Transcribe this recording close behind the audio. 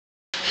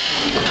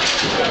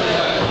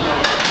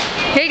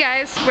Hey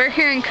guys, we're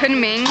here in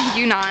Kunming,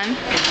 Yunnan,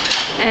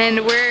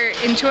 and we're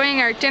enjoying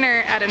our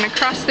dinner at an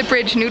across the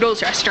bridge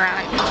Noodles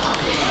restaurant.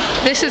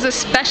 This is a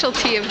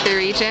specialty of the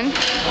region.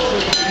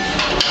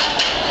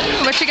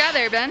 What you got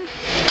there, Ben?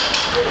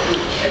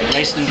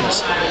 Rice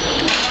noodles.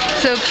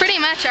 So pretty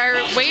much our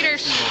waiter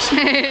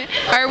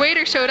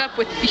showed up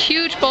with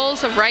huge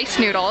bowls of rice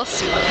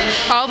noodles,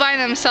 all by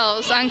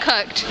themselves,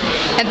 uncooked,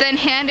 and then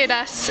handed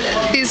us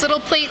these little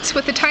plates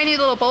with the tiny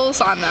little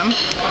bowls on them.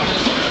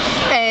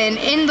 And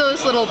in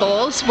those little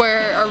bowls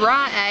were a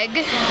raw egg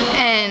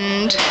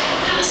and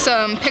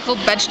some pickled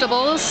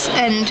vegetables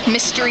and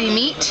mystery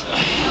meat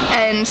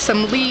and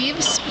some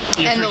leaves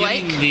and the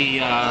like. The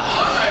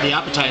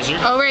appetizer.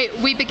 Oh right,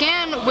 we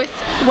began with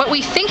what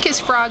we think is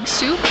frog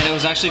soup. And it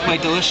was actually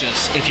quite delicious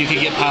if you could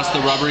get past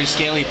the rubbery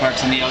scaly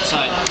parts on the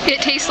outside.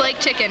 It tastes like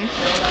chicken.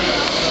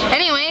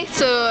 Anyway,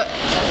 so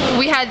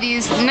we had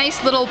these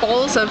nice little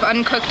bowls of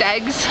uncooked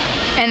eggs,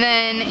 and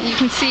then you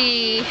can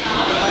see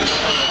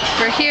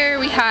right here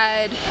we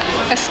had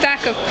a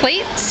stack of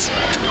plates,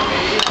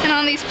 and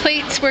on these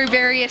plates were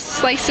various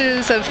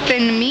slices of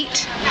thin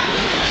meat.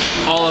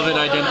 All of it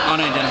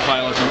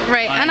unidentifiable.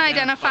 Right,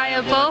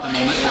 unidentifiable,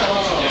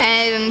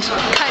 and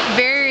cut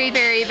very,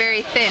 very,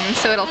 very thin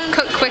so it'll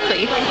cook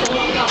quickly.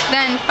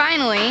 Then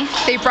finally,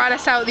 they brought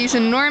us out these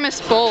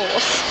enormous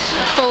bowls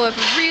full of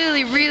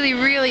really, really,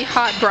 really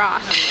hot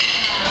broth.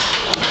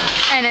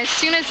 And as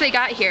soon as they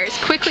got here, as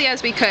quickly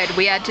as we could,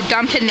 we had to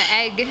dump in the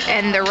egg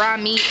and the raw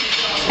meat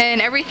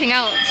and everything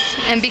else.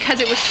 And because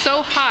it was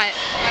so hot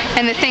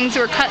and the things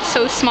were cut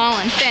so small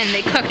and thin,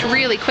 they cooked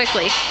really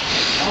quickly.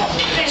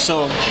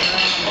 So,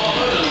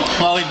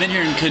 while we've been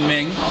here in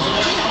Kunming,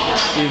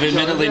 we've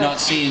admittedly not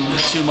seen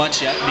too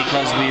much yet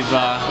because we've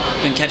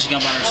been catching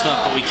up on our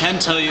stuff, but we can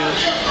tell you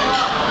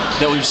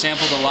that we've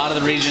sampled a lot of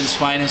the region's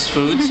finest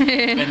foods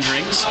and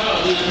drinks,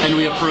 and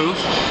we approve.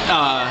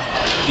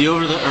 The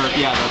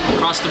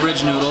across the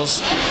bridge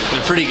noodles,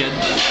 they're pretty good.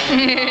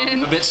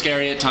 A bit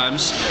scary at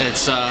times.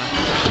 It's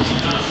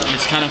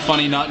kind of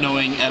funny not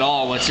knowing at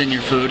all what's in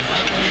your food,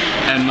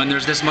 and when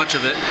there's this much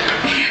of it,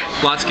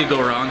 lots could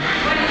go wrong,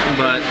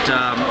 but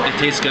it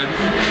tastes good.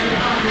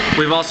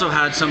 We've also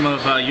had some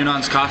of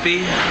Yunnan's coffee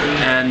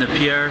and the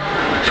pu'er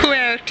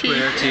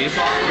tea.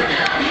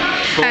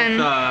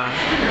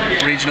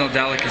 Both regional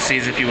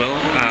delicacies, if you will.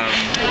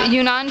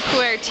 Yunnan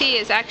pu'er tea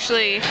is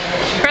actually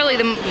probably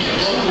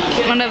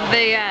one of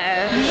the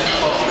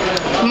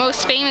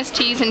most famous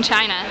teas in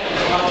China.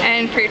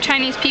 And for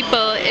Chinese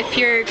people, if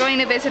you're going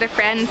to visit a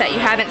friend that you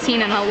haven't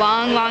seen in a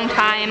long, long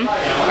time,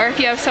 or if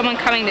you have someone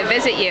coming to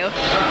visit you,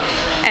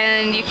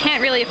 and you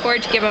can't really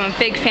afford to give them a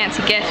big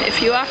fancy gift,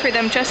 if you offer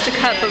them just a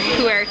cup of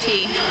pu'er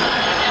tea,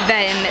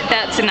 then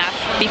that's enough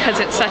because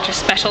it's such a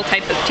special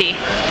type of tea.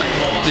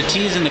 The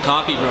teas and the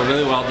coffee grow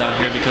really well down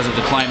here because of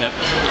the climate.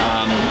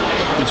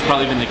 It's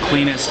probably been the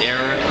cleanest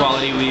air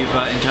quality we've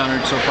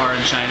encountered so far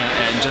in China,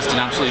 and just an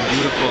absolutely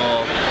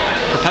beautiful,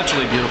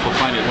 perpetually beautiful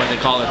climate, what they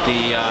call it,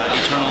 the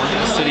eternal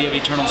city of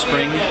eternal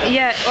spring.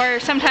 Yeah, or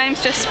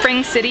sometimes just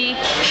Spring City.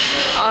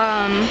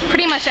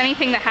 Pretty much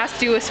anything that has to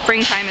do with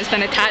springtime has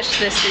been attached to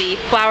this city.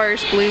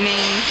 Flowers blooming.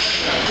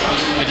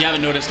 If you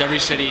haven't noticed, every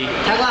city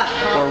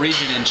or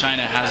region in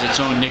China has its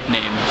own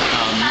nickname.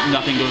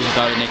 Nothing goes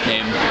without a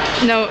nickname.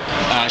 No.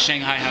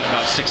 Shanghai has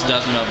about 6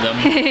 dozen of them.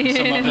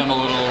 Some of them a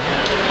little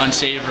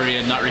unsavory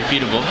and not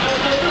repeatable.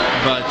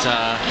 But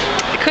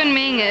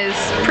Kunming is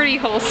pretty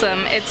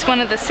wholesome. It's one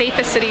of the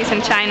safest cities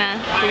in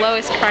China,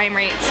 lowest crime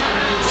rates.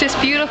 It's just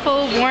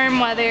beautiful, warm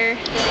weather,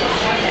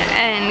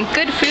 and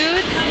good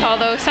food,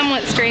 although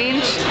somewhat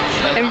strange,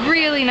 and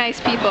really nice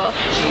people.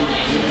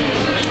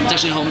 It's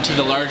actually home to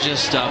the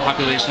largest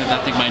population of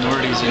ethnic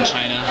minorities in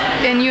China.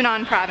 In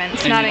Yunnan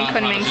province, not in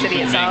Kunming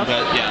city itself.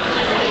 But yeah,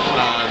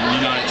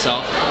 Yunnan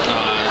itself.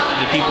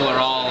 The people are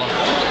all,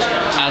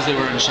 as they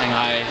were in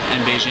Shanghai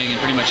and Beijing and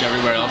pretty much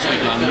everywhere else,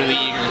 they've gone really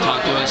eager to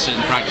talk to us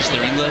and practice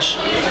their English.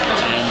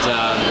 And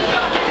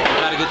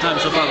we've had a good time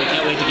so far. We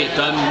can't wait to get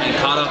done and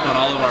caught up on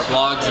all of our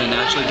vlogs and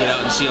actually get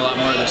out and see a lot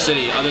more of the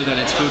city other than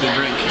its food and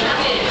drink.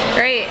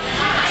 Great.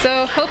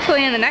 So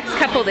hopefully in the next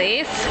couple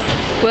days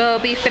we'll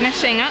be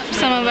finishing up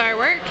some of our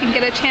work and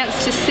get a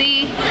chance to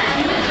see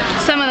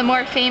some of the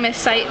more famous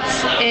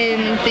sites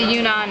in the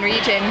Yunnan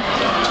region.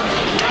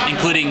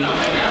 Including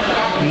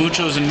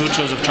muchos and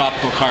muchos of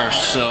tropical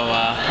karst, so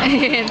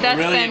that's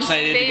really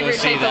excited to go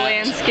see type of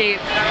landscape.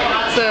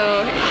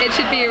 So it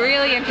should be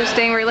really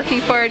interesting. We're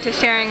looking forward to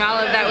sharing all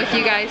of that with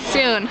you guys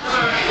soon.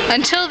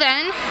 Until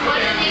then,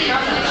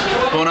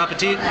 bon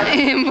appetit!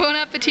 Bon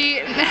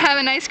appetit! Have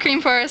an ice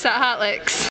cream for us at Hot Licks.